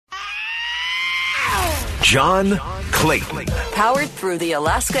John Clayton. Powered through the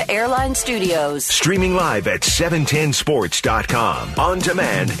Alaska Airlines Studios. Streaming live at 710sports.com. On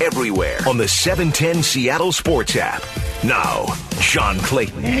demand everywhere on the 710 Seattle Sports app. Now, John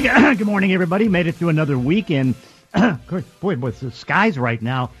Clayton. Hey, good morning, everybody. Made it through another weekend. Boy, the skies right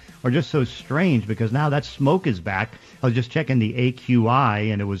now are just so strange because now that smoke is back. I was just checking the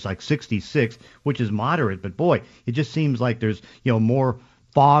AQI, and it was like 66, which is moderate. But, boy, it just seems like there's, more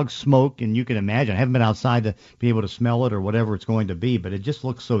fog, smoke, and you can imagine. I haven't been outside to be able to smell it or whatever it's going to be, but it just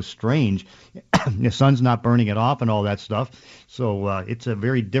looks so strange. The sun's not burning it off and all that stuff. So it's a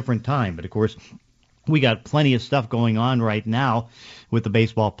very different time. But, of course, we got plenty of stuff going on right now with the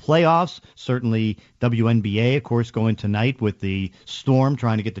baseball playoffs. Certainly WNBA, of course, going tonight with the Storm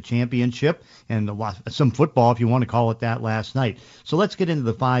trying to get the championship, and some football, if you want to call it that, last night. So let's get into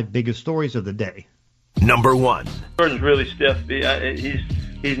the 5 biggest stories of the day. Number 1. Jordan's really stiff.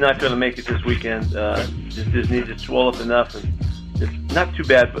 He's not going to make it this weekend. Just needs to swell up enough. And it's not too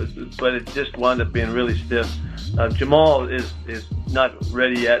bad, but it just wound up being really stiff. Jamal is not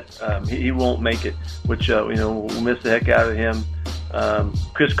ready yet. He won't make it, which we'll miss the heck out of him.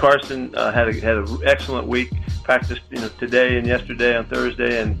 Chris Carson had an excellent week. Practiced today and yesterday on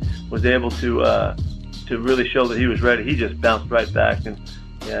Thursday, and was able to really show that he was ready. He just bounced right back, and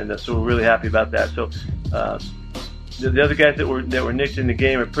so we're really happy about that. So the other guys that were nicked in the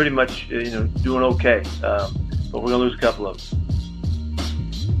game are pretty much doing okay, but we're gonna lose a couple of them.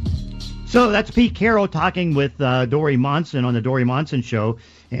 So that's Pete Carroll talking with Dory Monson on the Dory Monson Show,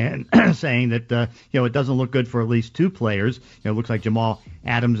 and saying that it doesn't look good for at least 2 players. It looks like Jamal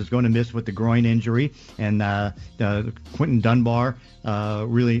Adams is going to miss with the groin injury, and Quentin Dunbar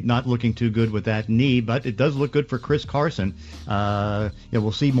really not looking too good with that knee. But it does look good for Chris Carson.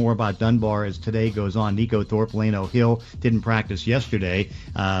 We'll see more about Dunbar as today goes on. Nico Thorpe, Lano Hill didn't practice yesterday.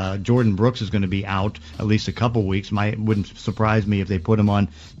 Jordan Brooks is going to be out at least a couple weeks. Wouldn't surprise me if they put him on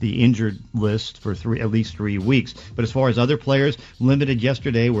the injured list for at least 3 weeks. But as far as other players, limited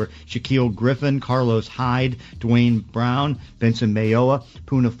yesterday were Shaquille Griffin, Carlos Hyde, Dwayne Brown, Vincent Mayoa,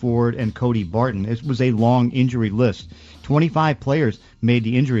 Poona Ford, and Cody Barton. It was a long injury list. 25 players made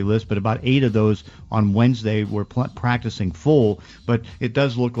the injury list, but about 8 of those on Wednesday were practicing full. But it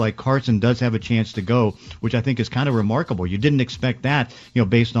does look like Carson does have a chance to go, which I think is kind of remarkable. You didn't expect that,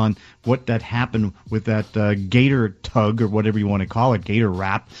 based on what that happened with that Gator tug or whatever you want to call it, Gator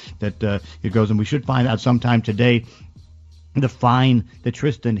wrap that it goes. And we should find out sometime today the fine that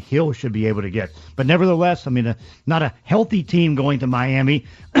Tristan Hill should be able to get. But nevertheless, not a healthy team going to Miami,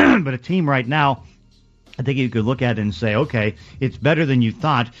 but a team right now, I think you could look at it and say, okay, it's better than you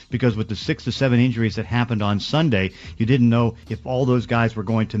thought, because with the 6 to 7 injuries that happened on Sunday, you didn't know if all those guys were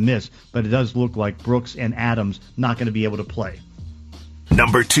going to miss. But it does look like Brooks and Adams not going to be able to play.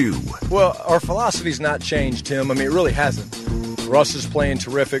 Number 2. Well, our philosophy's not changed, Tim. It really hasn't. Russ is playing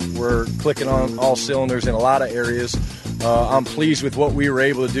terrific. We're clicking on all cylinders in a lot of areas. I'm pleased with what we were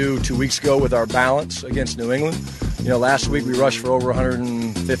able to do 2 weeks ago with our balance against New England. Last week we rushed for over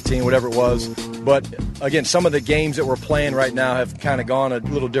 115, whatever it was. But, again, some of the games that we're playing right now have kind of gone a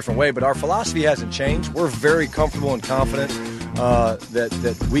little different way. But our philosophy hasn't changed. We're very comfortable and confident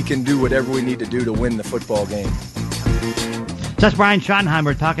that we can do whatever we need to do to win the football game. That's Brian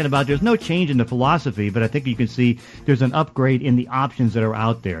Schottenheimer talking about there's no change in the philosophy, but I think you can see there's an upgrade in the options that are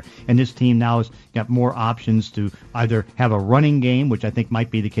out there. And this team now has got more options to either have a running game, which I think might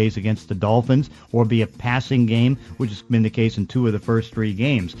be the case against the Dolphins, or be a passing game, which has been the case in 2 of the first 3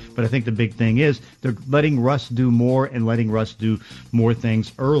 games. But I think the big thing is they're letting Russ do more and letting Russ do more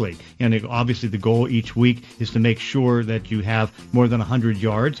things early. And obviously the goal each week is to make sure that you have more than 100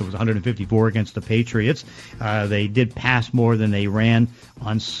 yards. It was 154 against the Patriots. They did pass more than they ran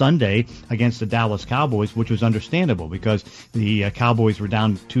on Sunday against the Dallas Cowboys, which was understandable because the Cowboys were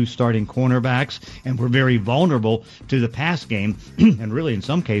down 2 starting cornerbacks and were very vulnerable to the pass game and really in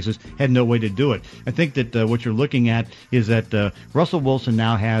some cases had no way to do it. I think that what you're looking at is that Russell Wilson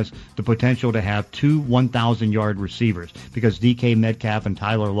now has the potential to have 2 1,000-yard receivers because DK Metcalf and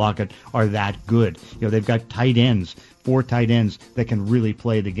Tyler Lockett are that good. They've got tight ends, 4 tight ends that can really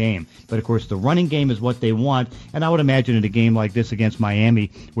play the game. But, of course, the running game is what they want, and I would imagine in a game like this against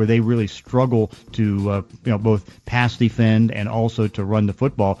Miami where they really struggle to both pass defend and also to run the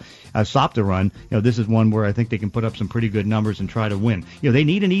football, stop the run, this is one where I think they can put up some pretty good numbers and try to win. They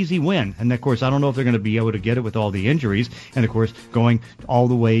need an easy win, and, of course, I don't know if they're going to be able to get it with all the injuries, and, of course, going all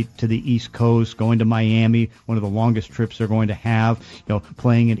the way to the East Coast, going to Miami, one of the longest trips they're going to have,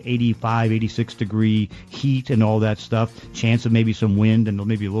 playing in 85, 86-degree heat and all that stuff. stuff. Chance of maybe some wind and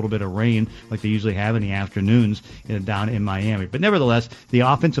maybe a little bit of rain like they usually have in the afternoons down in Miami. But nevertheless, the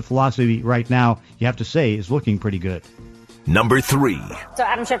offensive philosophy right now, you have to say, is looking pretty good. Number 3. So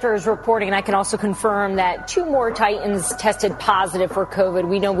Adam Schefter is reporting, and I can also confirm that 2 more Titans tested positive for COVID.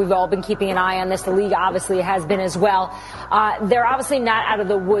 We know we've all been keeping an eye on this. The league obviously has been as well. They're obviously not out of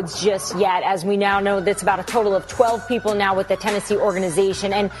the woods just yet. As we now know, that's about a total of 12 people now with the Tennessee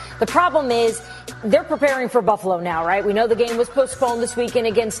organization. And the problem is they're preparing for Buffalo now, right? We know the game was postponed this weekend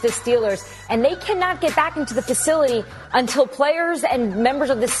against the Steelers, and they cannot get back into the facility until players and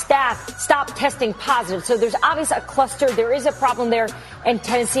members of the staff stop testing positive. So there's obviously a cluster. There is a problem there in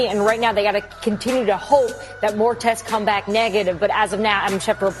Tennessee, and right now they got to continue to hope that more tests come back negative. But as of now, Adam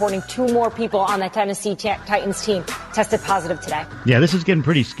Schefter reporting 2 more people on the Tennessee Titans team tested positive today. Yeah, this is getting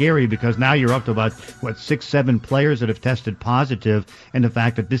pretty scary because now you're up to about, 6-7 players that have tested positive, and the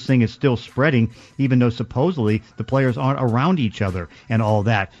fact that this thing is still spreading, even though supposedly the players aren't around each other and all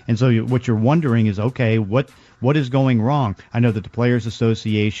that. And so what you're wondering is, okay, what is going wrong? I know that the Players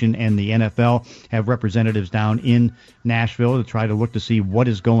Association and the NFL have representatives down in Nashville to try to look to see what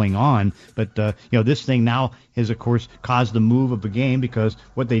is going on. But, this thing now has, of course, caused the move of the game, because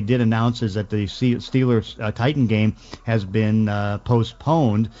what they did announce is that the Steelers-Titan game has been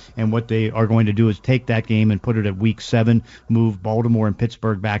postponed, and what they are going to do is take that game and put it at Week 7, move Baltimore and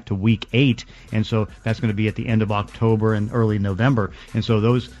Pittsburgh back to Week 8, and so that's going to be at the end of October and early November. And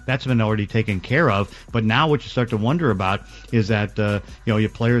so that's been already taken care of. But now what you start to wonder about is that, your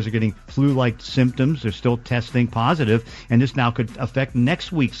players are getting flu-like symptoms. They're still testing positive, and this now could affect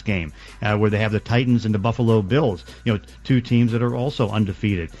next week's game, where they have the Titans and the Buffalo Bills, 2 teams that are also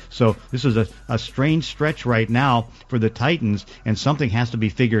undefeated. So this is a strange stretch right now for the Titans, and something has to be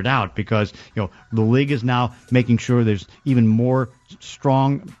figured out, because, the league is now making sure there's even more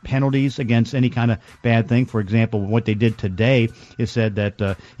strong penalties against any kind of bad thing. For example, what they did today is said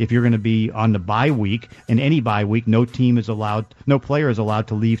that if you're going to be on the bye week, in any bye week, no player is allowed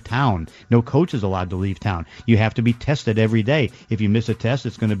to leave town. No coach is allowed to leave town. You have to be tested every day. If you miss a test,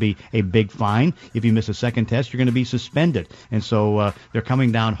 it's going to be a big fine. If you miss a second test, you're going to be suspended. And so they're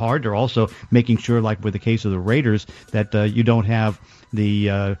coming down hard. They're also making sure, like with the case of the Raiders, that you don't have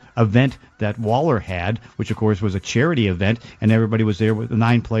the event that Waller had, which of course was a charity event, and everybody was there with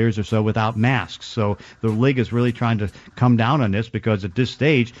 9 players or so without masks. So the league is really trying to come down on this, because at this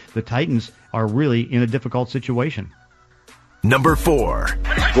stage, the Titans are really in a difficult situation. Number 4.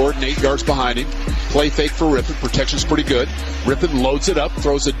 Gordon 8 yards behind him. Play fake for Rypien. Protection's pretty good. Rypien loads it up,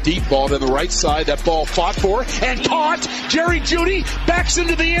 throws a deep ball to the right side. That ball fought for and caught. Jerry Jeudy backs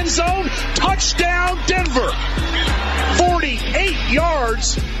into the end zone. Touchdown, Denver. 48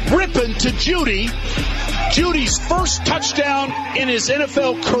 yards. Rypien to Jeudy. Jeudy's first touchdown in his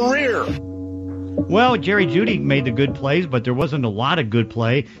NFL career. Well, Jerry Jeudy made the good plays, but there wasn't a lot of good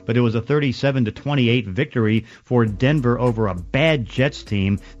play. But it was a 37-28 victory for Denver over a bad Jets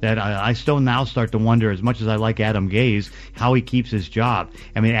team that I still now start to wonder, as much as I like Adam Gase, how he keeps his job.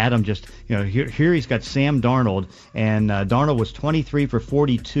 I mean, Adam just, here he's got Sam Darnold, and Darnold was 23 for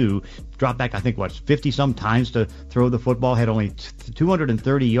 42, dropped back, I think, 50-some times to throw the football, had only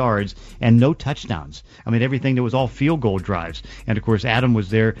 230 yards and no touchdowns. I mean, everything that was all field goal drives. And, of course, Adam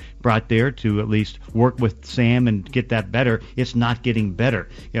was brought there to at least work with Sam and get that better. It's not getting better.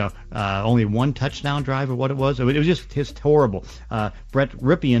 Only 1 touchdown drive, or what it was. It was just horrible. Brett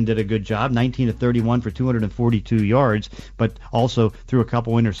Rypien did a good job, 19 to 31 for 242 yards, but also threw a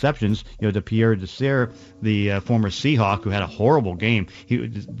couple interceptions. To Pierre Desir, the former Seahawk, who had a horrible game.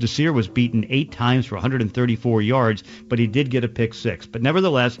 Desir was beaten 8 times for 134 yards, but he did get a pick 6. But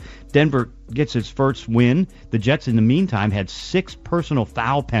nevertheless, Denver gets its first win. The Jets, in the meantime, had 6 personal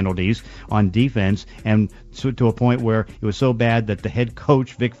foul penalties on defense, and to a point where it was so bad that the head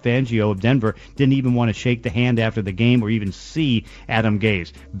coach, Vic Fangio of Denver, didn't even want to shake the hand after the game or even see Adam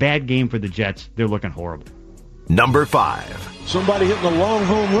Gase. Bad game for the Jets. They're looking horrible. Number 5. Somebody hitting a long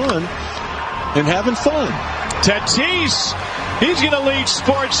home run and having fun. Tatis, he's going to lead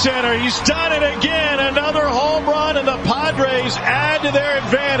SportsCenter. He's done it again. Another home run, and the Padres add to their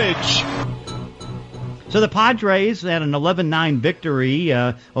advantage. So the Padres had an 11-9 victory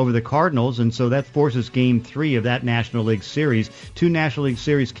over the Cardinals, and so that forces Game 3 of that National League Series. 2 National League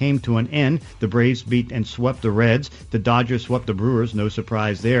Series came to an end. The Braves beat and swept the Reds. The Dodgers swept the Brewers, no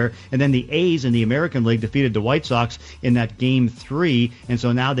surprise there. And then the A's in the American League defeated the White Sox in that Game 3, and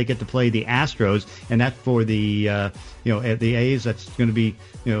so now they get to play the Astros, and that for the at the A's, that's going to be,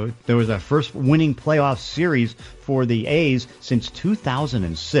 there was a first winning playoff series for the A's since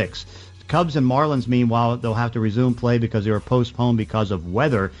 2006. Cubs and Marlins, meanwhile, they'll have to resume play because they were postponed because of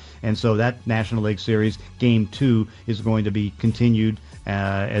weather. And so that National League Series, Game 2, is going to be continued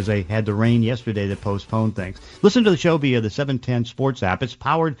as they had the rain yesterday that postponed things. Listen to the show via the 710 Sports app. It's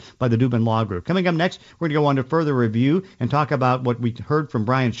powered by the Dubin Law Group. Coming up next, we're going to go on to further review and talk about what we heard from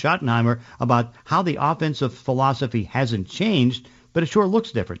Brian Schottenheimer about how the offensive philosophy hasn't changed, but it sure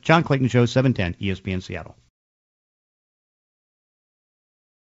looks different. John Clayton Show, 710 ESPN Seattle.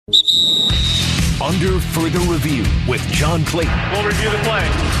 Under further review with John Clayton. We'll review the play.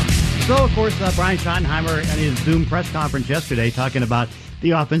 So, of course, Brian Schottenheimer at his Zoom press conference yesterday talking about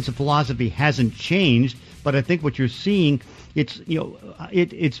the offensive philosophy hasn't changed, but I think what you're seeing,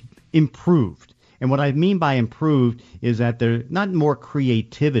 it's improved. And what I mean by improved is that there's not more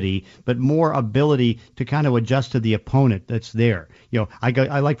creativity, but more ability to kind of adjust to the opponent that's there.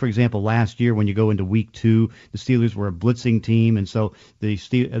 I like, for example, last year when you go into week 2, the Steelers were a blitzing team, and so the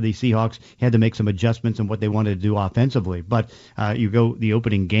Seahawks had to make some adjustments in what they wanted to do offensively. But you go the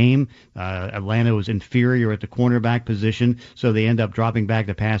opening game, Atlanta was inferior at the cornerback position, so they end up dropping back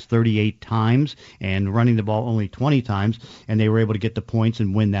to pass 38 times and running the ball only 20 times, and they were able to get the points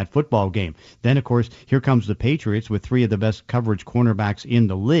and win that football game. Then, of course, here comes the Patriots with 3 of the best coverage cornerbacks in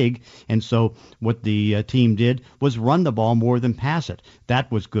the league, and so what the team did was run the ball more than pass it.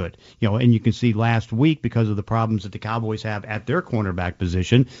 That was good. And you can see last week, because of the problems that the Cowboys have at their cornerback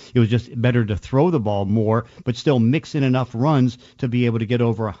position, it was just better to throw the ball more, but still mix in enough runs to be able to get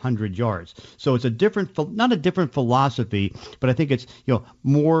over 100 yards. So it's not a different philosophy, but I think it's,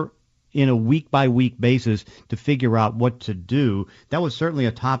 more in a week-by-week basis to figure out what to do. That was certainly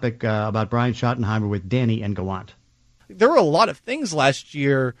a topic about Brian Schottenheimer with Danny and Gallant. There were a lot of things last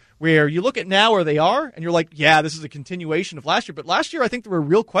year where you look at now where they are, and you're like, yeah, this is a continuation of last year. But last year, I think there were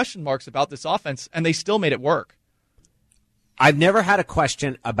real question marks about this offense, and they still made it work. I've never had a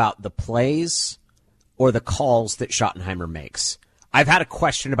question about the plays or the calls that Schottenheimer makes. I've had a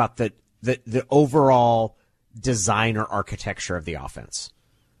question about the overall design or architecture of the offense.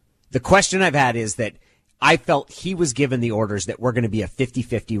 The question I've had is that I felt he was given the orders that we're going to be a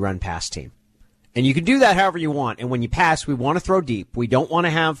 50-50 run-pass team. And you can do that however you want. And when you pass, we want to throw deep. We don't want to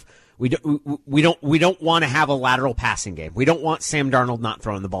have we don't want to have a lateral passing game. We don't want Sam Darnold not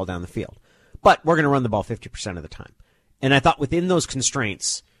throwing the ball down the field. But we're going to run the ball 50% of the time. And I thought within those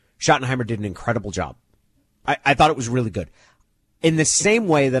constraints, Schottenheimer did an incredible job. I thought it was really good. In the same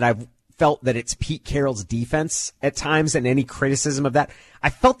way that I've felt that it's Pete Carroll's defense at times and any criticism of that, I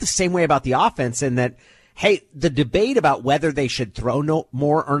felt the same way about the offense in that, hey, the debate about whether they should throw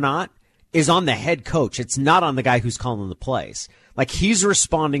more or not is on the head coach. It's not on the guy who's calling the plays. Like, he's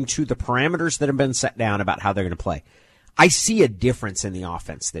responding to the parameters that have been set down about how they're going to play. I see a difference in the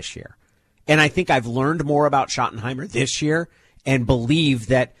offense this year. And I think I've learned more about Schottenheimer this year and believe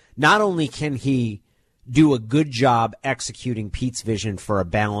that not only can he do a good job executing Pete's vision for a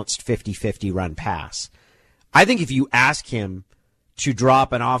balanced 50-50 run pass, I think if you ask him to draw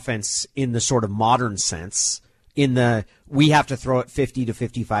up an offense in the sort of modern sense, in the we have to throw it 50 to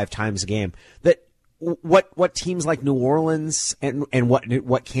 55 times a game, that what teams like New Orleans and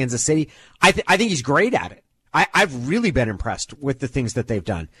what Kansas City, I think he's great at it. I've really been impressed with the things that they've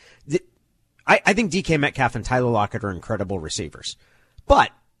done. I think DK Metcalf and Tyler Lockett are incredible receivers,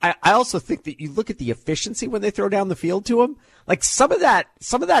 but I also think that you look at the efficiency when they throw down the field to him. Like some of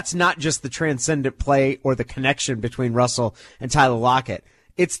that's not just the transcendent play or the connection between Russell and Tyler Lockett.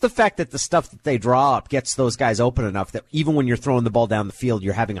 It's the fact that the stuff that they draw up gets those guys open enough that even when you're throwing the ball down the field,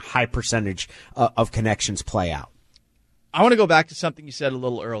 you're having a high percentage of connections play out. I want to go back to something you said a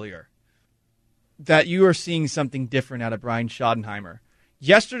little earlier, that you are seeing something different out of Brian Schottenheimer.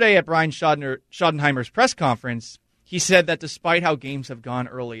 Yesterday at Brian Schottenheimer's press conference, he said that despite how games have gone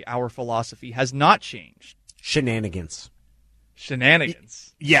early, our philosophy has not changed. Shenanigans.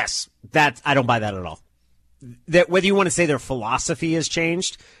 Yes. I don't buy that at all. That whether you want to say their philosophy has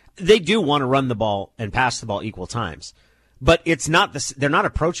changed, they do want to run the ball and pass the ball equal times. But it's not they're not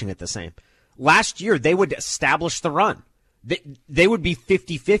approaching it the same. Last year, they would establish the run. They would be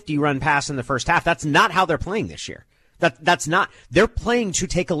 50-50 run pass in the first half. That's not how they're playing this year. That's not. They're playing to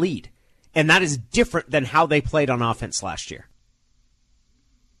take a lead. And that is different than how they played on offense last year.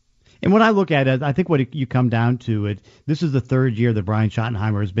 And when I look at it, I think what you come down to it, this is the third year that Brian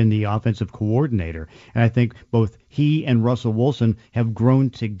Schottenheimer has been the offensive coordinator. And I think both he and Russell Wilson have grown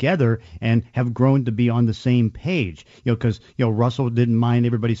together and have grown to be on the same page. Because Russell didn't mind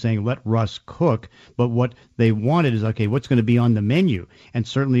everybody saying, let Russ cook. But what they wanted is, okay, what's going to be on the menu? And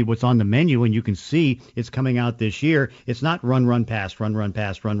certainly what's on the menu, and you can see it's coming out this year, it's not run, pass, run,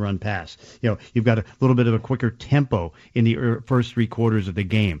 pass, run, pass. You've got a little bit of a quicker tempo in the first 3 quarters of the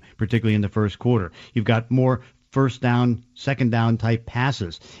game, particularly particularly in the first quarter. You've got more first down, second down type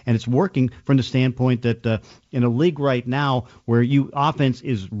passes. And it's working from the standpoint that in a league right now where offense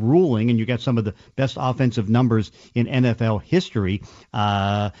is ruling, and you got some of the best offensive numbers in NFL history,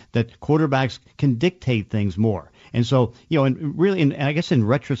 that quarterbacks can dictate things more. And so, and really, and I guess in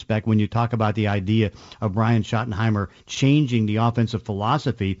retrospect, when you talk about the idea of Brian Schottenheimer changing the offensive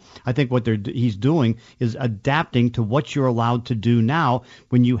philosophy, I think what he's doing is adapting to what you're allowed to do now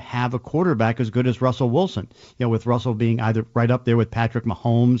when you have a quarterback as good as Russell Wilson. With Russell being either right up there with Patrick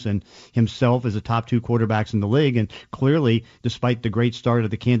Mahomes and himself as the top two quarterbacks in the league. And clearly, despite the great start of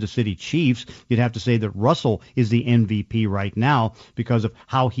the Kansas City Chiefs, you'd have to say that Russell is the MVP right now because of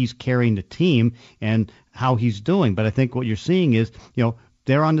how he's carrying the team and how he's doing. But I think what you're seeing is,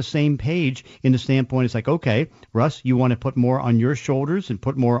 they're on the same page in the standpoint. It's like, okay, Russ, you want to put more on your shoulders and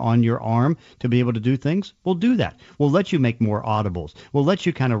put more on your arm to be able to do things? We'll do that. We'll let you make more audibles. We'll let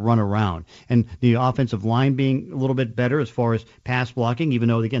you kind of run around. And the offensive line being a little bit better as far as pass blocking, even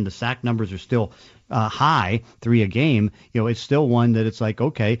though, again, the sack numbers are still high, 3 a game, it's still one that it's like,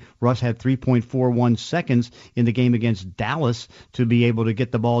 okay, Russ had 3.41 seconds in the game against Dallas to be able to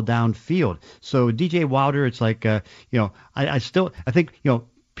get the ball downfield. So DJ Wilder, it's like, I think,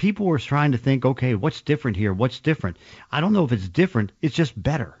 people were trying to think, okay, what's different here? What's different? I don't know if it's different. It's just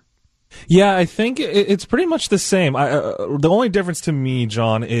better. Yeah, I think it's pretty much the same. The only difference to me,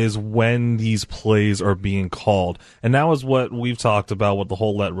 John, is when these plays are being called. And that was what we've talked about, what the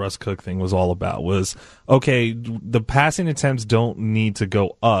whole let Russ cook thing was all about, was, okay, the passing attempts don't need to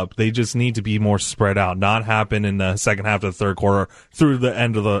go up. They just need to be more spread out, not happen in the second half of the third quarter through the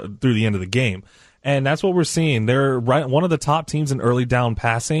end of the game. And that's what we're seeing. They're one of the top teams in early down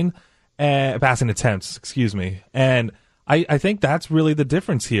passing attempts, And I think that's really the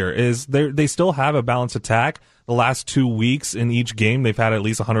difference here is they still have a balanced attack. The last 2 weeks in each game, they've had at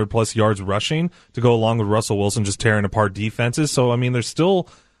least 100-plus yards rushing to go along with Russell Wilson just tearing apart defenses. So, I mean, they're still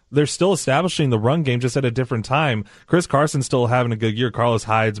establishing the run game just at a different time. Chris Carson's still having a good year. Carlos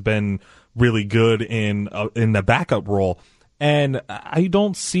Hyde's been really good in the backup role. And I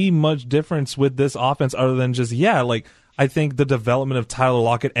don't see much difference with this offense other than just, I think the development of Tyler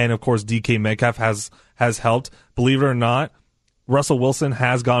Lockett and, of course, DK Metcalf has helped. Believe it or not, Russell Wilson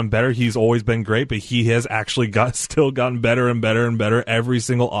has gotten better. He's always been great, but he has actually still gotten better and better and better every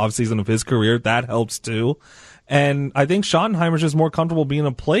single offseason of his career. That helps too. And I think Schottenheimer's just more comfortable being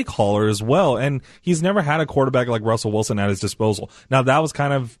a play caller as well. And he's never had a quarterback like Russell Wilson at his disposal. Now, that was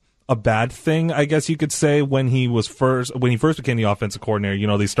kind of a bad thing, I guess you could say, when he first became the offensive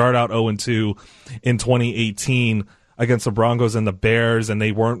coordinator. They started out 0-2 in 2018 against the Broncos and the Bears, and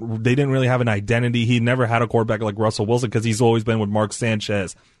they didn't really have an identity. He never had a quarterback like Russell Wilson because he's always been with Mark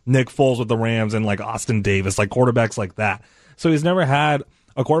Sanchez, Nick Foles with the Rams, and like Austin Davis, like quarterbacks like that. So he's never had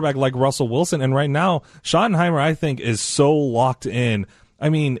a quarterback like Russell Wilson, and right now, Schottenheimer, I think, is so locked in. I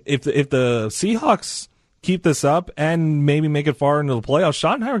mean, if the Seahawks keep this up and maybe make it far into the playoffs,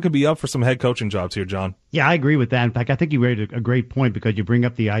 Schottenheimer could be up for some head coaching jobs here, John. Yeah, I agree with that. In fact, I think you made a great point because you bring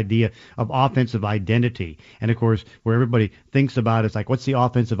up the idea of offensive identity. And, of course, where everybody thinks about it's like, what's the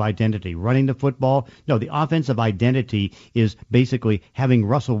offensive identity? Running the football? No, the offensive identity is basically having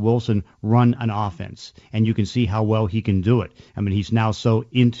Russell Wilson run an offense. And you can see how well he can do it. I mean, he's now so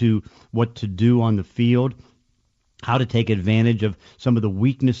into what to do on the field, how to take advantage of some of the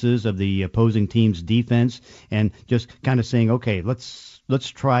weaknesses of the opposing team's defense, and just kind of saying, okay, let's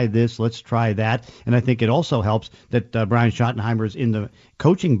try this, let's try that. And I think it also helps that Brian Schottenheimer is in the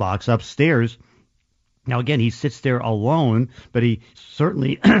coaching box upstairs. Now, again, he sits there alone, but he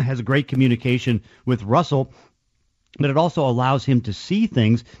certainly has a great communication with Russell. But it also allows him to see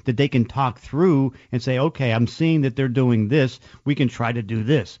things that they can talk through and say, okay, I'm seeing that they're doing this. We can try to do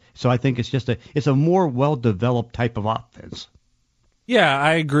this. So I think it's a more well-developed type of offense. Yeah,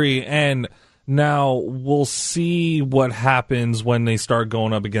 I agree. And now we'll see what happens when they start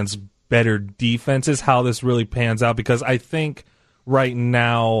going up against better defenses, how this really pans out, because I think right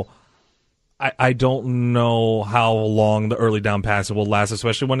now I don't know how long the early down passes will last,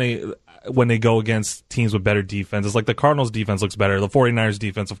 especially when they go against teams with better defenses. Like the Cardinals' defense looks better. The 49ers'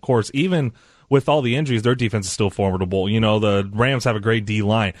 defense, of course, even with all the injuries, their defense is still formidable. The Rams have a great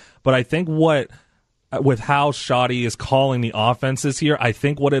D-line. But I think with how Schotty is calling the offenses here, I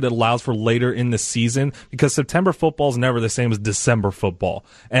think what it allows for later in the season, because September football is never the same as December football.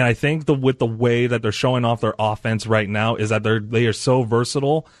 And I think with the way that they're showing off their offense right now is that they are so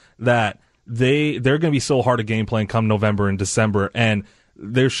versatile that they're going to be so hard to game plan come November and December, and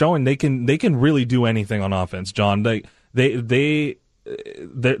they're showing they can really do anything on offense, John. They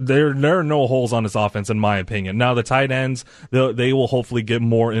there are no holes on this offense, in my opinion. Now, the tight ends, they will hopefully get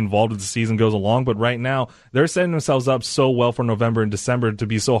more involved as the season goes along, but right now, they're setting themselves up so well for November and December to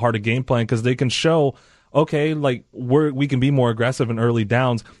be so hard to game plan because they can show, okay, like we can be more aggressive in early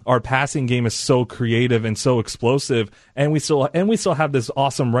downs. Our passing game is so creative and so explosive, and we still have this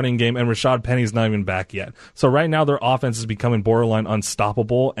awesome running game. And Rashad Penny's not even back yet. So right now their offense is becoming borderline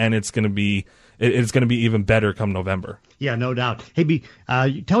unstoppable, and it's going to be even better come November. Yeah, no doubt. Hey,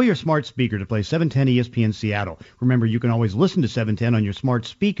 tell your smart speaker to play 710 ESPN Seattle. Remember, you can always listen to 710 on your smart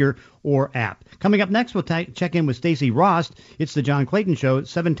speaker or app. Coming up next, we'll check in with Stacey Rost. It's the John Clayton Show at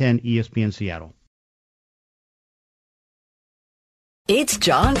 710 ESPN Seattle. It's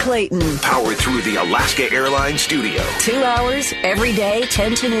John Clayton. Powered through the Alaska Airlines studio. 2 hours every day,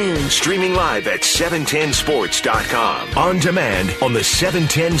 10 to noon. Streaming live at 710sports.com. On demand on the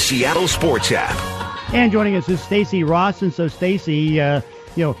 710 Seattle Sports app. And joining us is Stacey Ross. And so, Stacey, is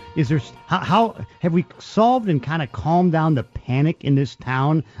there how have we solved and kind of calmed down the panic in this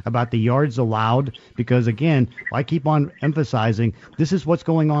town about the yards allowed? Because again, I keep on emphasizing this is what's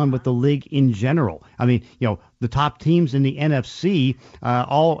going on with the league in general. I mean, the top teams in the NFC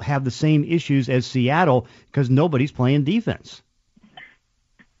all have the same issues as Seattle because nobody's playing defense.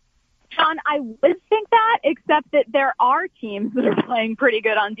 John, I would think that, except that there are teams that are playing pretty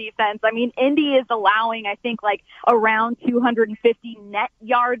good on defense. I mean, Indy is allowing, I think, like around 250 net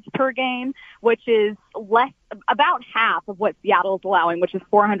yards per game, which is about half of what Seattle's allowing, which is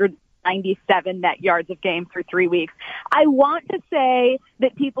 497 net yards of game through 3 weeks. I want to say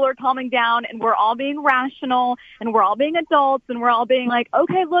that people are calming down and we're all being rational and we're all being adults and we're all being like,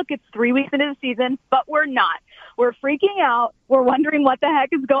 okay, look, it's 3 weeks into the season, but we're not. We're freaking out. We're wondering what the heck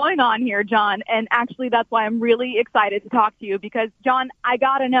is going on here, John. And actually, that's why I'm really excited to talk to you because, John, I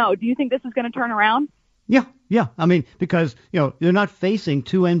got to know, do you think this is going to turn around? Yeah. I mean, because, they're not facing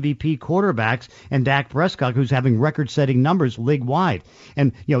two MVP quarterbacks and Dak Prescott, who's having record-setting numbers league-wide.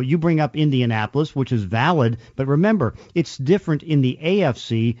 And, you bring up Indianapolis, which is valid, but remember, it's different in the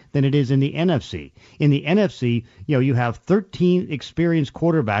AFC than it is in the NFC. In the NFC, you have 13 experienced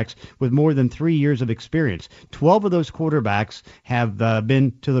quarterbacks with more than 3 years of experience. 12 of those quarterbacks have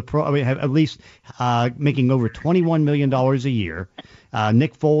been to the pro, have at least making over $21 million a year.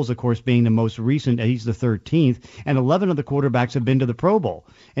 Nick Foles, of course, being the most recent, he's the 13th, and 11 of the quarterbacks have been to the Pro Bowl.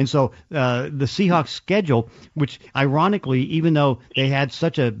 And so the Seahawks schedule, which ironically, even though they had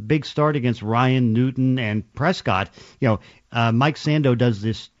such a big start against Ryan Newton and Prescott, Mike Sando does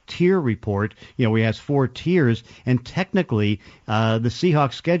this tier report, he has 4 tiers, and technically the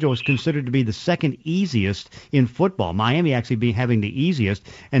Seahawks schedule is considered to be the second easiest in football. Miami actually having the easiest,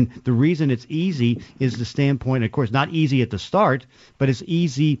 and the reason it's easy is the standpoint, of course, not easy at the start, but it's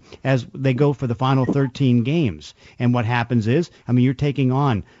easy as they go for the final 13 games. And what happens is, you're taking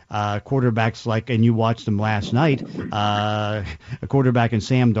on quarterbacks like, and you watched them last night, a quarterback in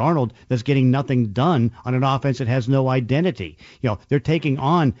Sam Darnold that's getting nothing done on an offense that has no identity. They're taking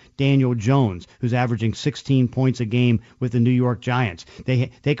on Daniel Jones, who's averaging 16 points a game with the New York Giants.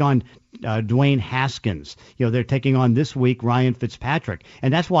 They take on Dwayne Haskins. They're taking on this week Ryan Fitzpatrick.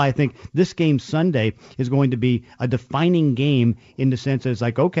 And that's why I think this game Sunday is going to be a defining game in the sense that it's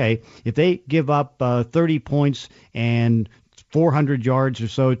like, okay, if they give up 30 points and 400 yards or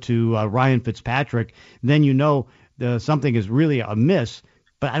so to Ryan Fitzpatrick, then something is really amiss.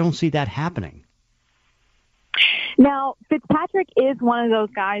 But I don't see that happening. Now, Fitzpatrick is one of those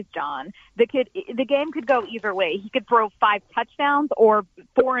guys, John, the game could go either way. He could throw 5 touchdowns or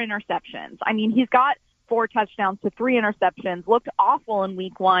 4 interceptions. He's got 4 touchdowns to 3 interceptions, looked awful in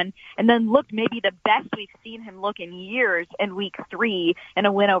week 1, and then looked maybe the best we've seen him look in years in week 3 in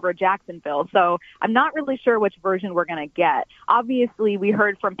a win over Jacksonville. So I'm not really sure which version we're going to get. Obviously, we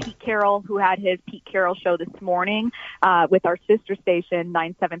heard from Pete Carroll, who had his Pete Carroll show this morning with our sister station,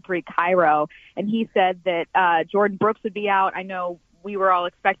 973 Cairo, and he said that Jordan Brooks would be out. I know we were all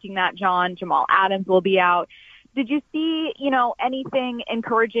expecting that, John. Jamal Adams will be out. Did you see, anything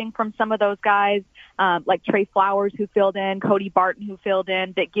encouraging from some of those guys, like Trey Flowers, who filled in, Cody Barton, who filled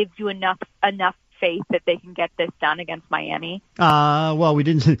in, that gives you enough faith that they can get this done against Miami? Well, we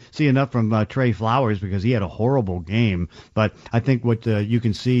didn't see enough from Trey Flowers because he had a horrible game. But I think what you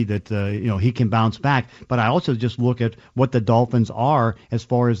can see that, he can bounce back. But I also just look at what the Dolphins are as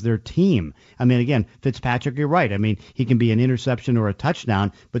far as their team. Again, Fitzpatrick, you're right. He can be an interception or a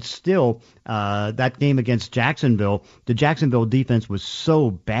touchdown, but still that game against Jacksonville, the Jacksonville defense was so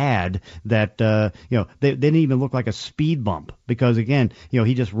bad that, they didn't even look like a speed bump because, again,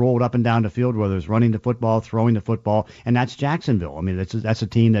 he just rolled up and down the field, whether it was running the football, throwing the football, and that's Jacksonville. I mean, that's a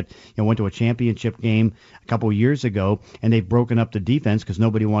team that went to a championship game a couple of years ago, and they've broken up the defense because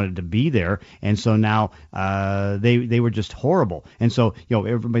nobody wanted to be there, and so now they were just horrible. And so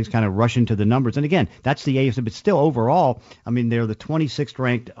everybody's kind of rushing to the numbers. And again, that's the AFC, but still overall, I mean, they're the 26th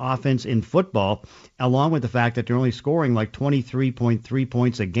ranked offense in football, along with the fact that they're only scoring like 23.3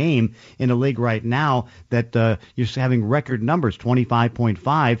 points a game in a league right now that you're having record numbers,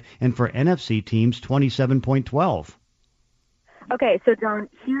 25.5, and for NFC teams, 27.12. Okay, so John,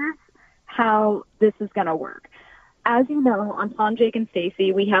 here's how this is going to work. As you know, on Tom, Jake, and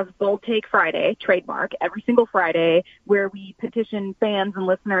Stacey, we have Bold Take Friday, trademark, every single Friday, where we petition fans and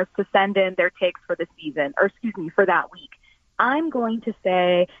listeners to send in their takes for the season, for that week. I'm going to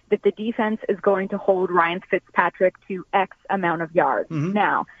say that the defense is going to hold Ryan Fitzpatrick to X amount of yards. Mm-hmm.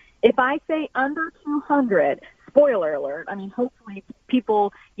 Now, if I say under 200, spoiler alert, I mean, hopefully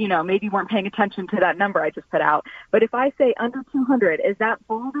people, maybe weren't paying attention to that number I just put out. But if I say under 200, is that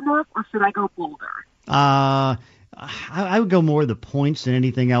bold enough or should I go bolder? I would go more the points than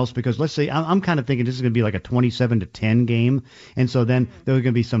anything else because let's say I'm kind of thinking this is going to be like a 27-10 game, and so then there are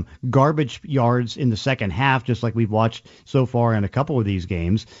going to be some garbage yards in the second half, just like we've watched so far in a couple of these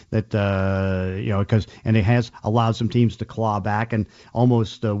games. That because it has allowed some teams to claw back and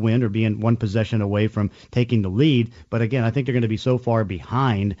almost win or be in one possession away from taking the lead. But again, I think they're going to be so far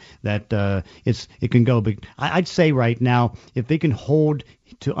behind that it can go. But I'd say right now, if they can hold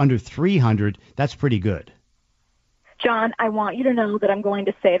to under 300, that's pretty good. John, I want you to know that I'm going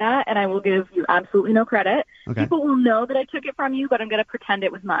to say that, and I will give you absolutely no credit. Okay. People will know that I took it from you, but I'm going to pretend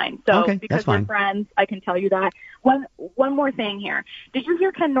it was mine. So because we're friends, I can tell you that. One more thing here. Did you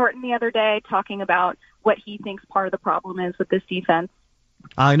hear Ken Norton the other day talking about what he thinks part of the problem is with this defense?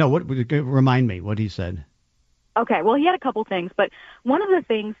 No. Remind me what he said. Okay, well, he had a couple things, but one of the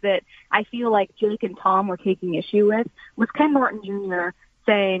things that I feel like Jake and Tom were taking issue with was Ken Norton Jr.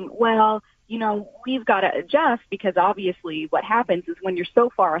 saying, well, we've got to adjust because obviously what happens is when you're so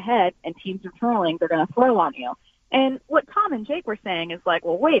far ahead and teams are trailing, they're going to throw on you. And what Tom and Jake were saying is like,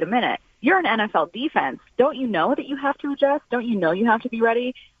 well, wait a minute. You're an NFL defense. Don't you know that you have to adjust? Don't you know you have to be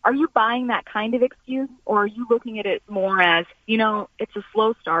ready? Are you buying that kind of excuse, or are you looking at it more as, it's a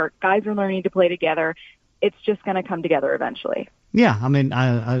slow start. Guys are learning to play together. It's just going to come together eventually. Yeah, I mean,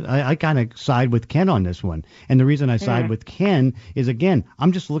 I kind of side with Ken on this one. And the reason I side with Ken is, again,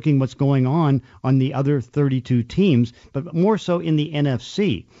 I'm just looking what's going on the other 32 teams, but more so in the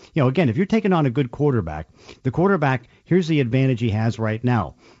NFC. Again, if you're taking on a good quarterback, here's the advantage he has right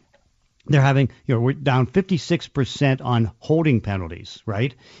now. They're having, we're down 56% on holding penalties,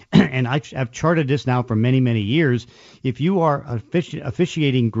 right? And I've charted this now for many, many years. If you are an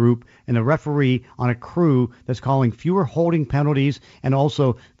officiating group and a referee on a crew that's calling fewer holding penalties and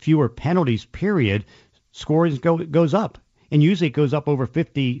also fewer penalties, period, scores goes up. And usually it goes up over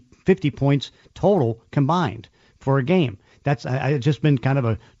 50 points total combined for a game. That's just been kind of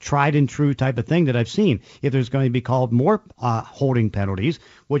a tried and true type of thing that I've seen. If there's going to be called more holding penalties,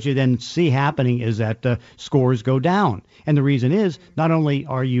 what you then see happening is that scores go down. And the reason is not only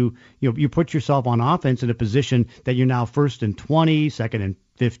are you put yourself on offense in a position that you're now first and 20, second and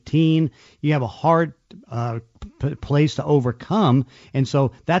 15, you have a hard place to overcome. And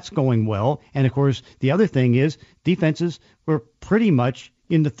so that's going well. And of course, the other thing is defenses were pretty much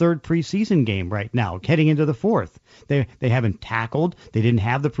in the third preseason game right now, heading into the fourth. They haven't tackled. They didn't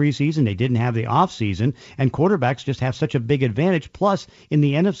have the preseason. They didn't have the offseason. And quarterbacks just have such a big advantage. Plus, in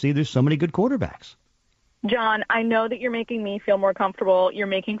the NFC, there's so many good quarterbacks. John, I know that you're making me feel more comfortable. You're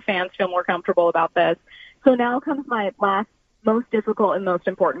making fans feel more comfortable about this. So now comes my last, most difficult and most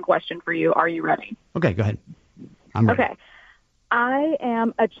important question for you. Are you ready? Okay, go ahead. I'm ready. Okay. I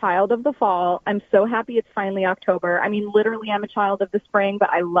am a child of the fall. I'm so happy it's finally October. I mean, literally, I'm a child of the spring, but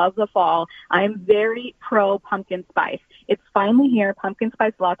I love the fall. I'm very pro pumpkin spice. It's finally here, pumpkin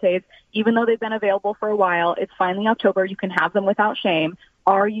spice lattes. Even though they've been available for a while, it's finally October. You can have them without shame.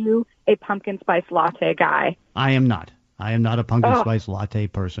 Are you a pumpkin spice latte guy? I am not. I am not a pumpkin spice latte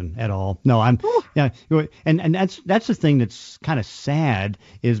person at all. No, I'm. Yeah, and that's the thing that's kind of sad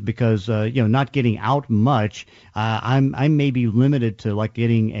is because not getting out much. I'm maybe limited to like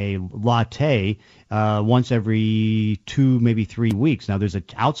getting a latte once every 2, maybe 3 weeks. Now there's an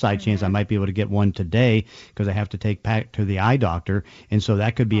outside chance I might be able to get one today because I have to take Pat to the eye doctor, and so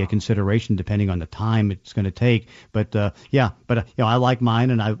that could be a consideration depending on the time it's going to take. But I like mine,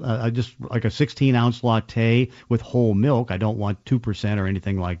 and I just like a 16-ounce latte with whole milk. I don't want 2% or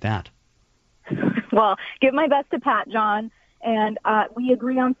anything like that. Well, give my best to Pat, John, and we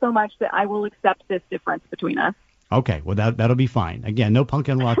agree on so much that I will accept this difference between us. Okay, well that'll be fine. Again, no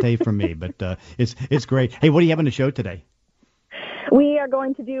pumpkin latte for me, but it's great. Hey, what do you have on the show today? We are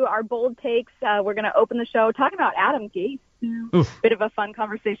going to do our bold takes. We're going to open the show talking about Adam Gase. Bit of a fun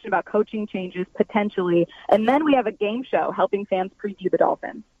conversation about coaching changes potentially, and then we have a game show helping fans preview the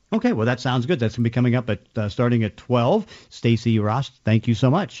Dolphins. Okay, well that sounds good. That's going to be coming up at starting at 12. Stacey Ross, thank you so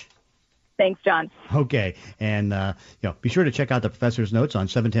much. Thanks, John. Okay, and be sure to check out the Professor's Notes on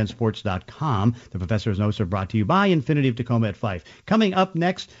 710sports.com. The Professor's Notes are brought to you by Infinity of Tacoma at Fife. Coming up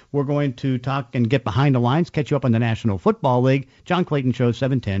next, we're going to talk and get behind the lines, catch you up on the National Football League. John Clayton Show,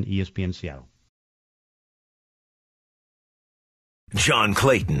 710 ESPN Seattle. John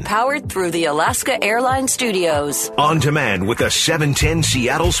Clayton. Powered through the Alaska Airlines Studios. On demand with the 710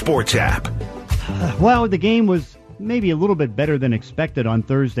 Seattle Sports app. Well, the game was maybe a little bit better than expected on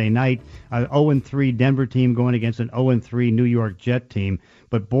Thursday night. 0-3 Denver team going against an 0-3 New York Jet team.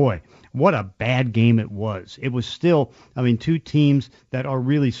 But boy, what a bad game it was. It was still, two teams that are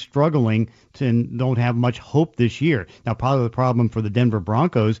really struggling and don't have much hope this year. Now, part of the problem for the Denver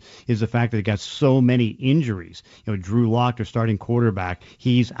Broncos is the fact that they got so many injuries. Drew Lock, their starting quarterback,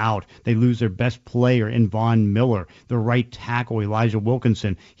 he's out. They lose their best player in Von Miller. The right tackle, Elijah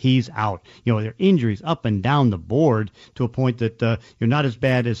Wilkinson, he's out. Their injuries up and down the board to a point that you're not as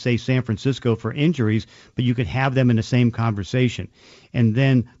bad as, say, San Francisco for injuries, but you could have them in the same conversation. And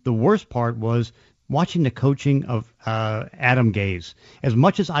then the worst part was watching the coaching of Adam Gase. As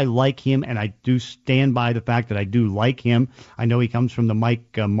much as I like him, and I do stand by the fact that I do like him, I know he comes from the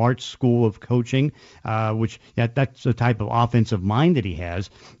Mike Martz school of coaching, that's the type of offensive mind that he has.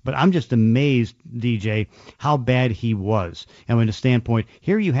 But I'm just amazed, DJ, how bad he was. And from the standpoint,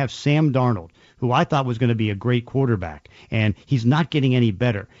 here you have Sam Darnold, who I thought was going to be a great quarterback, and he's not getting any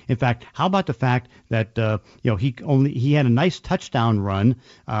better. In fact, how about the fact that he had a nice touchdown run,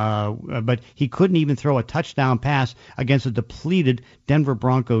 but he couldn't even throw a touchdown pass against a depleted Denver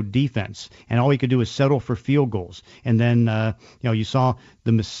Bronco defense, and all he could do was settle for field goals. And then you saw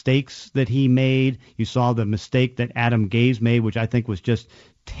the mistakes that he made. You saw the mistake that Adam Gase made, which I think was just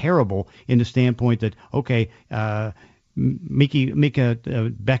terrible in the standpoint that Mika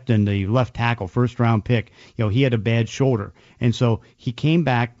Becton, the left tackle, first-round pick, he had a bad shoulder. And so he came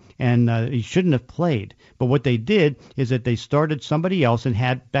back, and he shouldn't have played. But what they did is that they started somebody else and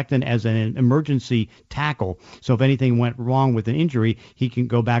had Becton as an emergency tackle. So if anything went wrong with an injury, he can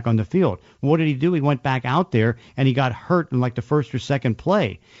go back on the field. What did he do? He went back out there, and he got hurt in like the first or second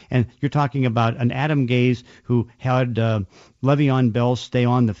play. And you're talking about an Adam Gase who had Le'Veon Bell stay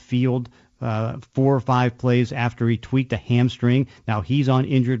on the field 4 or 5 plays after he tweaked a hamstring. Now he's on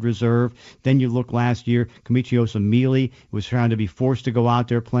injured reserve. Then you look last year, Kamichiosa Mealy was trying to be forced to go out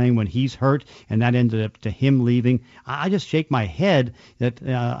there playing when he's hurt, and that ended up to him leaving. I just shake my head that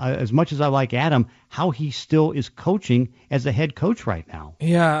as much as I like Adam, how he still is coaching as a head coach right now.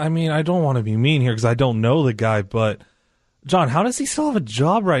 Yeah, I don't want to be mean here because I don't know the guy, but John, how does he still have a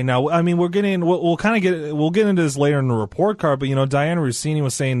job right now? We'll get into this later in the report card, but Diana Rossini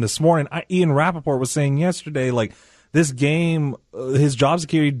was saying this morning, Ian Rappaport was saying yesterday, like, this game, his job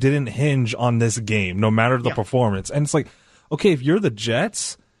security didn't hinge on this game, no matter the performance. And it's like, okay, if you're the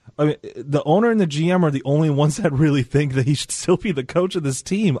Jets, the owner and the GM are the only ones that really think that he should still be the coach of this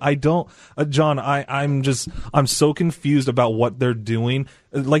team. I don't, John, I'm so confused about what they're doing.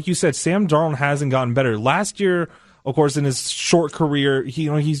 Like you said, Sam Darnold hasn't gotten better. Last year, of course, in his short career,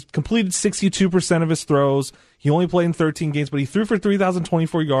 he's completed 62% of his throws. He only played in 13 games, but he threw for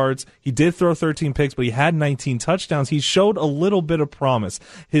 3,024 yards. He did throw 13 picks, but he had 19 touchdowns. He showed a little bit of promise.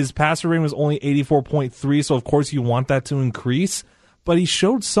 His passer rating was only 84.3, so of course you want that to increase. But he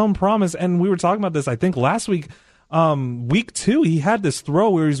showed some promise, and we were talking about this, I think, last week. Week 2, he had this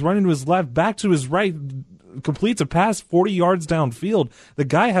throw where he's running to his left, back to his right, completes a pass 40 yards downfield. The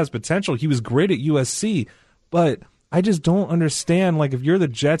guy has potential. He was great at USC, but I just don't understand, like, if you're the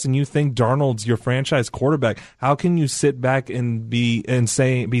Jets and you think Darnold's your franchise quarterback, how can you sit back and be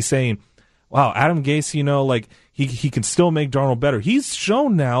saying, wow, Adam Gase, like, he can still make Darnold better. He's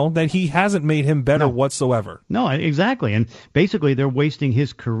shown now that he hasn't made him better whatsoever. No, exactly. And basically they're wasting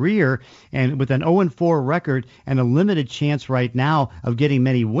his career, and with an 0-4 record and a limited chance right now of getting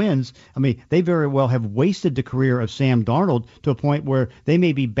many wins, they very well have wasted the career of Sam Darnold to a point where they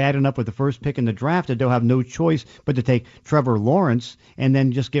may be bad enough with the first pick in the draft that they'll have no choice but to take Trevor Lawrence and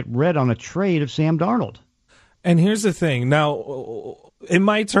then just get rid on a trade of Sam Darnold. And here's the thing. Now, it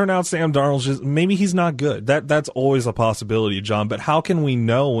might turn out Sam Darnold maybe he's not good. That's always a possibility, John. But how can we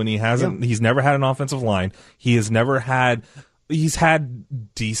know when he hasn't? Yeah. He's never had an offensive line. He has never had he's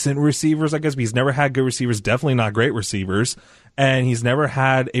had decent receivers, I guess, but he's never had good receivers, definitely not great receivers, and he's never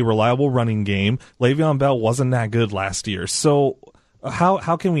had a reliable running game. Le'Veon Bell wasn't that good last year. So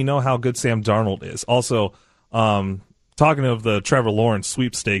how can we know how good Sam Darnold is? Also, talking of the Trevor Lawrence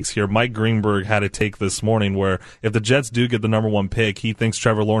sweepstakes here, Mike Greenberg had a take this morning where if the Jets do get the number 1 pick, he thinks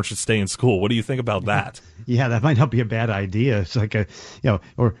Trevor Lawrence should stay in school. What do you think about that? Yeah, that might not be a bad idea. It's like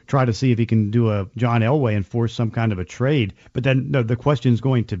or try to see if he can do a John Elway and force some kind of a trade. But then the question is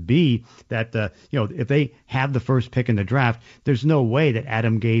going to be that, if they have the first pick in the draft, there's no way that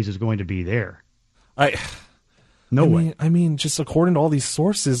Adam Gase is going to be there. No way. I mean, just according to all these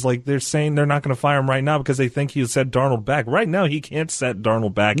sources, like they're saying they're not going to fire him right now because they think he'll set Darnold back. Right now, he can't set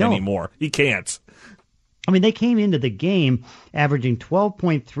Darnold back anymore. He can't. I mean, they came into the game averaging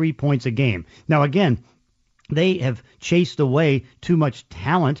 12.3 points a game. Now, again, they have chased away too much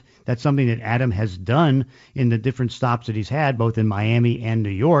talent. That's something that Adam has done in the different stops that he's had, both in Miami and New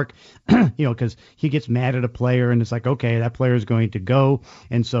York, because he gets mad at a player and it's like, okay, that player is going to go.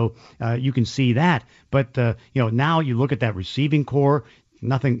 And so you can see that. But, now you look at that receiving core,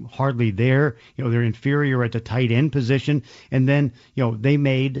 nothing hardly there. They're inferior at the tight end position. And then, they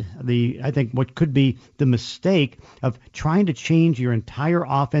made I think what could be the mistake of trying to change your entire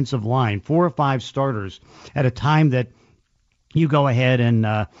offensive line, 4 or 5 starters at a time that you go ahead and,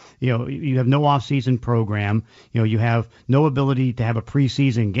 you have no off-season program. You have no ability to have a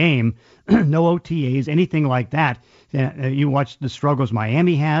preseason game, no OTAs, anything like that. You watch the struggles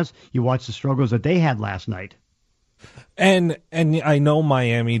Miami has. You watch the struggles that they had last night. And I know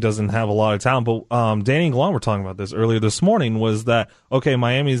Miami doesn't have a lot of talent, but Danny and Glon were talking about this earlier this morning, was that, okay,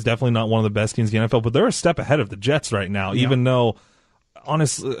 Miami is definitely not one of the best teams in the NFL, but they're a step ahead of the Jets right now, even though,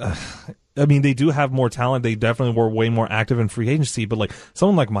 honestly, I mean, they do have more talent. They definitely were way more active in free agency, but like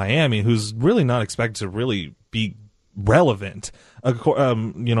someone like Miami, who's really not expected to really be relevant, of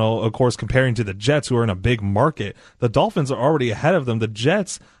course, comparing to the Jets, who are in a big market, the Dolphins are already ahead of them. The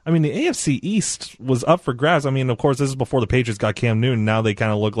Jets, I mean, the AFC East was up for grabs. I mean, of course, this is before the Patriots got Cam Newton. Now they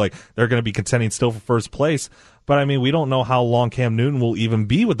kind of look like they're going to be contending still for first place. But I mean, we don't know how long Cam Newton will even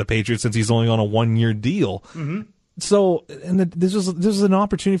be with the Patriots since he's only on a 1-year deal. Mm-hmm. So, this was an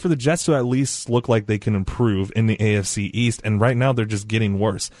opportunity for the Jets to at least look like they can improve in the AFC East, and right now they're just getting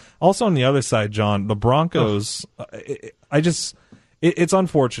worse. Also on the other side, John, the Broncos, it's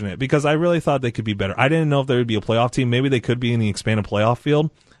unfortunate because I really thought they could be better. I didn't know if they would be a playoff team. Maybe they could be in the expanded playoff field.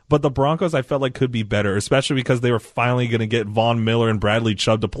 But the Broncos, I felt like, could be better, especially because they were finally going to get Von Miller and Bradley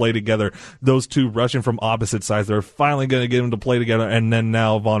Chubb to play together. Those two rushing from opposite sides, they're finally going to get them to play together. And then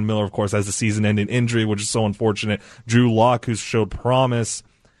now Von Miller, of course, has a season-ending injury, which is so unfortunate. Drew Lock, who showed promise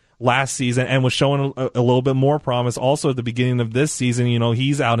last season and was showing a little bit more promise also at the beginning of this season,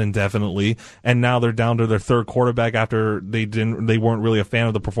 he's out indefinitely. And now they're down to their third quarterback after they weren't really a fan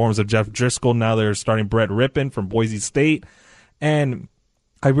of the performance of Jeff Driscoll. Now they're starting Brett Rippon from Boise State. And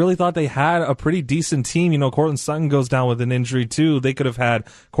I really thought they had a pretty decent team. Cortland Sutton goes down with an injury too. They could have had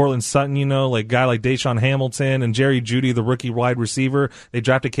Cortland Sutton, like a guy like Deshaun Hamilton and Jerry Jeudy, the rookie wide receiver. They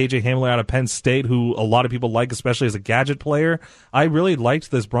drafted KJ Hamler out of Penn State, who a lot of people like, especially as a gadget player. I really liked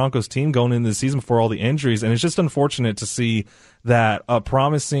this Broncos team going into the season before all the injuries, and it's just unfortunate to see that a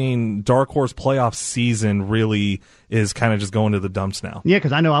promising dark horse playoff season really is kind of just going to the dumps now. Yeah,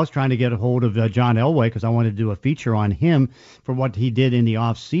 because I know I was trying to get a hold of John Elway because I wanted to do a feature on him for what he did in the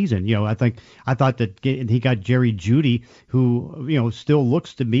off season. I thought that he got Jerry Jeudy, who still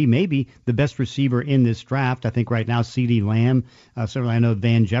looks to be maybe the best receiver in this draft. I think right now CeeDee Lamb. Certainly, I know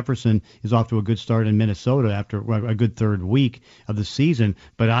Van Jefferson is off to a good start in Minnesota after a good third week of the season.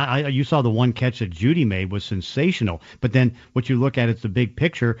 But you saw the one catch that Jeudy made was sensational. But then what you look at is the big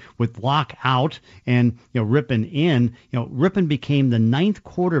picture with Lock out and Rippon in. Rippon became the 9th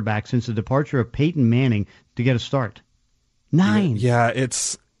quarterback since the departure of Peyton Manning to get a start. 9. Yeah,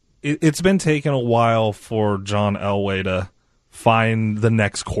 it's been taking a while for John Elway to find the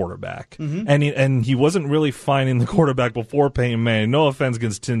next quarterback. Mm-hmm. And he wasn't really finding the quarterback before Peyton Manning. No offense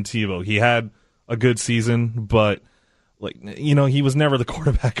against Tim Tebow. He had a good season, but he was never the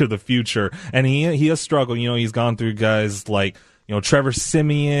quarterback of the future. And he has struggled. He's gone through guys like Trevor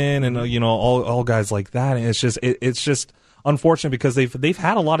Siemian and all guys like that. And it's just unfortunate because they've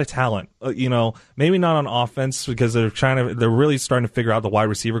had a lot of talent. Maybe not on offense because they're really starting to figure out the wide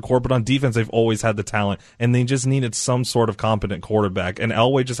receiver core, but on defense they've always had the talent, and they just needed some sort of competent quarterback. And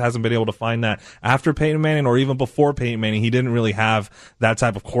Elway just hasn't been able to find that after Peyton Manning or even before Peyton Manning. He didn't really have that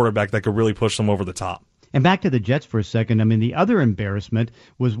type of quarterback that could really push them over the top. And back to the Jets for a second. I mean, the other embarrassment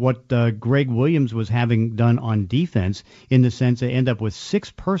was what Greg Williams was having done on defense, in the sense they end up with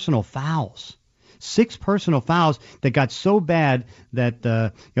 6 personal fouls. 6 personal fouls that got so bad that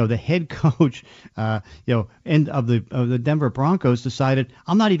the head coach of the Denver Broncos decided,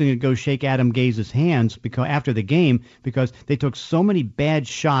 I'm not even going to go shake Adam Gaze's hands after the game, because they took so many bad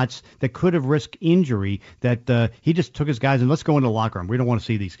shots that could have risked injury that he just took his guys and let's go into the locker room. We don't want to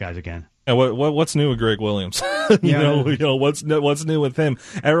see these guys again. And what's new with Greg Williams? What's new with him?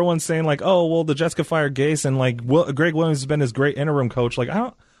 Everyone's saying like, oh well, the Jets could fire Gase, and like, Greg Williams has been his great interim coach. Like,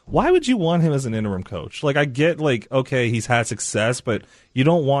 why would you want him as an interim coach? Like, I get like, okay, he's had success, but you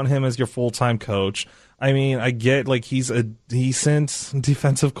don't want him as your full-time coach. I mean, I get like he's a decent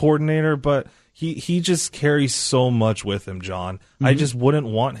defensive coordinator, but he just carries so much with him, John. Mm-hmm. I just wouldn't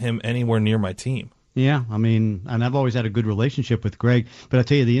want him anywhere near my team. Yeah, I mean, and I've always had a good relationship with Greg, but I'll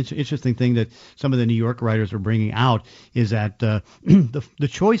tell you the interesting thing that some of the New York writers are bringing out is that the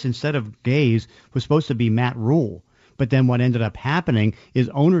choice instead of Gaze was supposed to be Matt Rule. But then what ended up happening is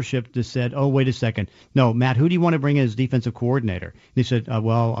ownership just said, oh, wait a second. No, Matt, who do you want to bring in as defensive coordinator? And he said,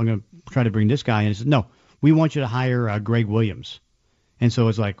 well, I'm going to try to bring this guy. And he said, no, we want you to hire Greg Williams. And so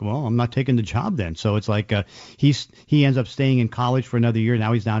it's like, well, I'm not taking the job then. So it's like he ends up staying in college for another year.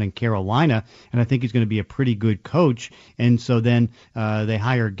 Now he's down in Carolina, and I think he's going to be a pretty good coach. And so then they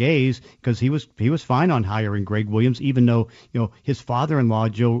hire Gaze because he was fine on hiring Greg Williams, even though his father-in-law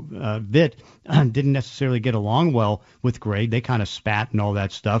Joe Vitt didn't necessarily get along well with Greg. They kind of spat and all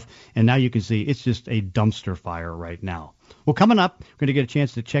that stuff. And now you can see it's just a dumpster fire right now. Well, coming up, we're going to get a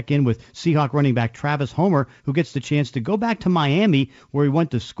chance to check in with Seahawk running back Travis Homer, who gets the chance to go back to Miami, where he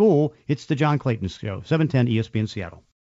went to school. It's the John Clayton Show, 710 ESPN Seattle.